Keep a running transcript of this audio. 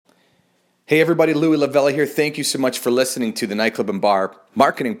Hey everybody, Louis Lavella here. Thank you so much for listening to the Nightclub and Bar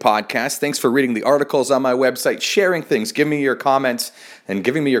Marketing Podcast. Thanks for reading the articles on my website, sharing things, giving me your comments, and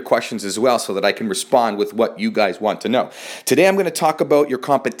giving me your questions as well so that I can respond with what you guys want to know. Today I'm going to talk about your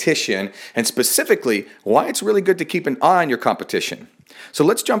competition and specifically why it's really good to keep an eye on your competition. So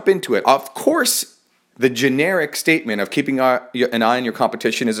let's jump into it. Of course, the generic statement of keeping an eye on your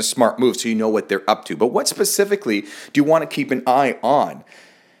competition is a smart move so you know what they're up to. But what specifically do you want to keep an eye on?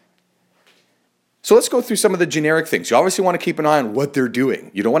 So let's go through some of the generic things. You obviously want to keep an eye on what they're doing.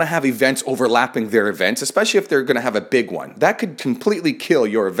 You don't want to have events overlapping their events, especially if they're going to have a big one. That could completely kill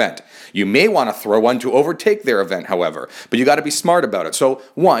your event. You may want to throw one to overtake their event, however, but you got to be smart about it. So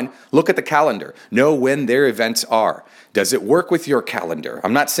one, look at the calendar. Know when their events are. Does it work with your calendar?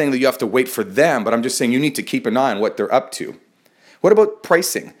 I'm not saying that you have to wait for them, but I'm just saying you need to keep an eye on what they're up to. What about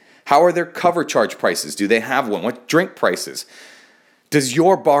pricing? How are their cover charge prices? Do they have one? What drink prices? Does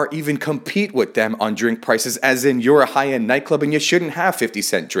your bar even compete with them on drink prices, as in you're a high-end nightclub and you shouldn't have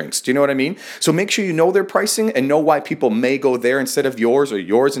 50-cent drinks? Do you know what I mean? So make sure you know their pricing and know why people may go there instead of yours or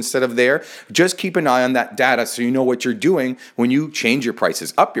yours instead of there. Just keep an eye on that data so you know what you're doing when you change your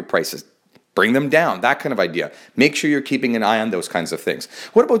prices, up your prices, bring them down, that kind of idea. Make sure you're keeping an eye on those kinds of things.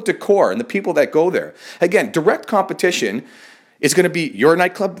 What about decor and the people that go there? Again, direct competition is going to be your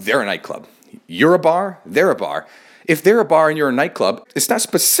nightclub, they're a nightclub. You're a bar, they're a bar. If they're a bar and you're a nightclub, it's not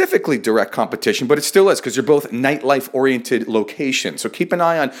specifically direct competition, but it still is because you're both nightlife-oriented locations. So keep an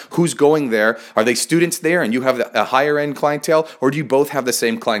eye on who's going there. Are they students there and you have a higher-end clientele, or do you both have the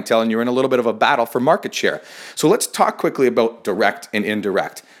same clientele and you're in a little bit of a battle for market share? So let's talk quickly about direct and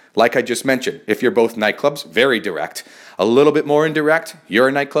indirect. Like I just mentioned, if you're both nightclubs, very direct. A little bit more indirect, you're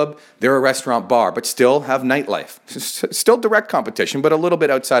a nightclub, they're a restaurant bar, but still have nightlife. Still direct competition, but a little bit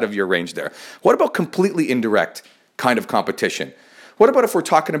outside of your range there. What about completely indirect kind of competition? What about if we're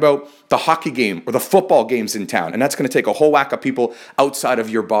talking about the hockey game or the football games in town, and that's going to take a whole whack of people outside of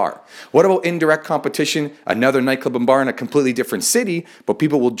your bar? What about indirect competition, another nightclub and bar in a completely different city, but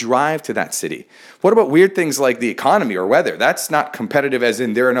people will drive to that city? What about weird things like the economy or weather? That's not competitive as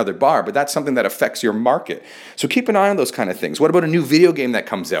in they're another bar, but that's something that affects your market. So keep an eye on those kind of things. What about a new video game that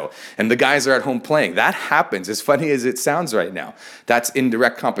comes out and the guys are at home playing? That happens, as funny as it sounds right now. That's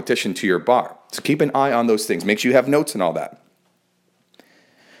indirect competition to your bar. So keep an eye on those things. Make sure you have notes and all that.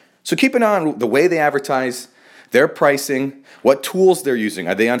 So keep an eye on the way they advertise, their pricing, what tools they're using.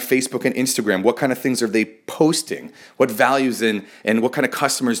 Are they on Facebook and Instagram? What kind of things are they posting? What values and what kind of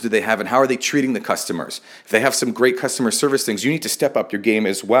customers do they have, and how are they treating the customers? If they have some great customer service things, you need to step up your game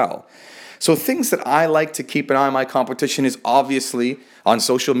as well. So things that I like to keep an eye on my competition is obviously on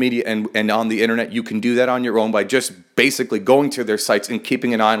social media and on the internet. You can do that on your own by just basically going to their sites and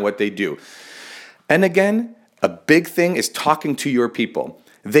keeping an eye on what they do. And again, a big thing is talking to your people.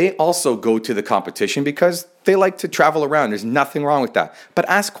 They also go to the competition because they like to travel around. There's nothing wrong with that. But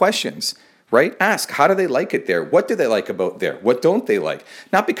ask questions, right? Ask, how do they like it there? What do they like about there? What don't they like?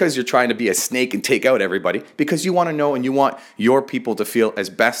 Not because you're trying to be a snake and take out everybody, because you want to know and you want your people to feel as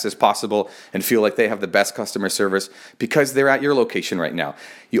best as possible and feel like they have the best customer service because they're at your location right now.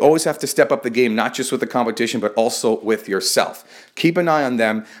 You always have to step up the game, not just with the competition, but also with yourself. Keep an eye on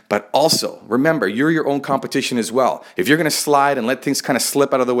them, but also remember, you're your own competition as well. If you're going to slide and let things kind of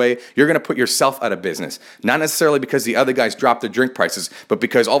slip out of the way, you're going to put yourself out of business. Not necessarily because the other guys dropped their drink prices, but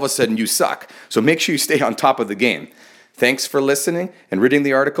because all of a sudden you suck. So make sure you stay on top of the game. Thanks for listening and reading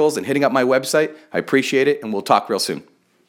the articles and hitting up my website. I appreciate it, and we'll talk real soon.